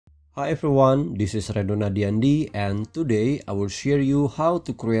Hi everyone, this is Reno Nadiandy, and today I will share you how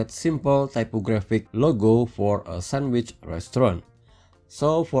to create simple typographic logo for a sandwich restaurant.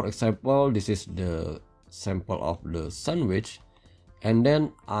 So for example, this is the sample of the sandwich, and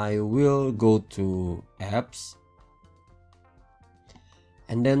then I will go to apps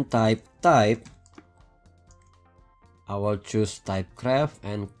and then type. I will choose Typographic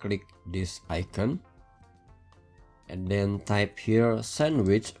and click this icon. And then type here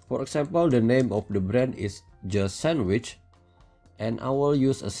sandwich. For example, the name of the brand is just sandwich, and I will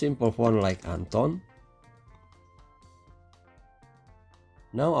use a simple font like Anton.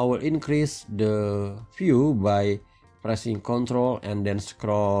 Now I will increase the view by pressing Ctrl and then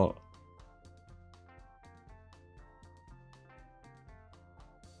scroll.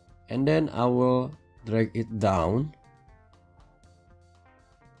 And then I will drag it down.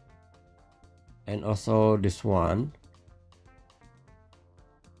 And also this one.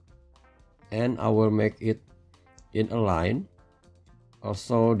 And I will make it in a line.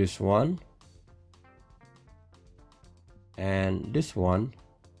 Also this one. And this one.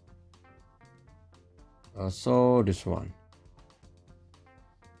 Also this one.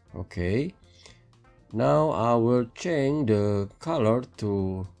 Okay. Now I will change the color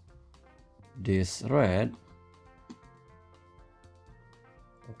to this red.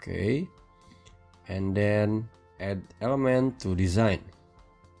 Okay. And then add element to design.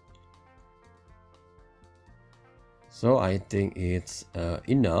 So I think it's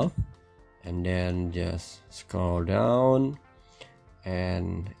enough, and then just scroll down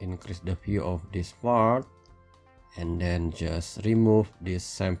and increase the view of this part, and then just remove this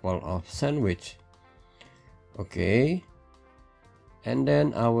sample of sandwich. Okay, and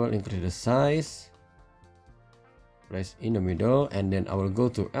then I will increase the size, place in the middle, and then I will go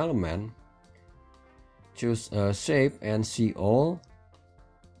to element, choose shape and see all,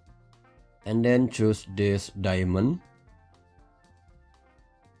 and then choose this diamond.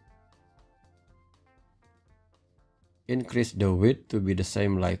 Increase the width to be the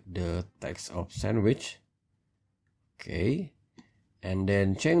same like the text of sandwich. Okay, and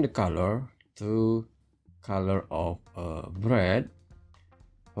then change the color to color of bread.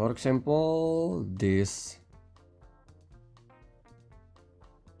 For example, this.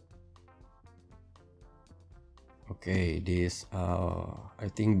 Okay, this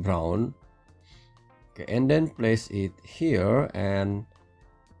I think brown. Okay, and then place it here and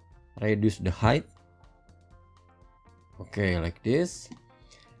reduce the height. Okay, like this.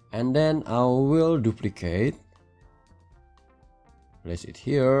 And then I will duplicate, place it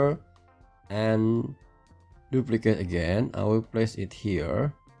here, and duplicate again. I will place it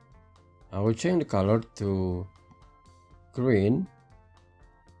here. I will change the color to green,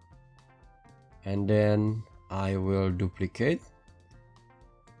 and then I will duplicate,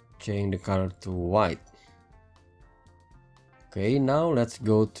 change the color to white. Okay, now let's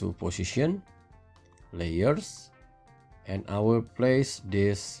go to position, layers, and I will place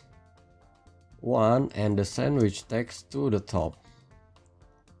this one and the sandwich text to the top.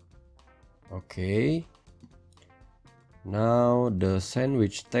 Okay, now the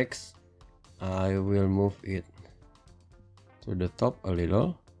sandwich text, I will move it to the top a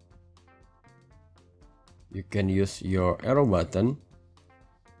little. You can use your arrow button.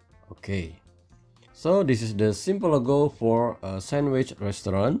 Okay, so this is the simple logo for a sandwich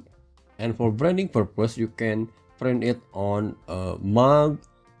restaurant, and for branding purpose you can print it on a mug,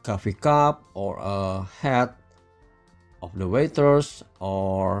 coffee cup, or a hat of the waiters,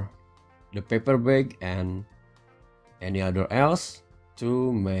 or the paper bag, and any other else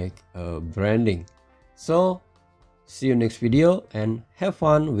to make a branding. So see you next video and have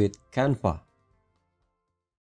fun with Canva.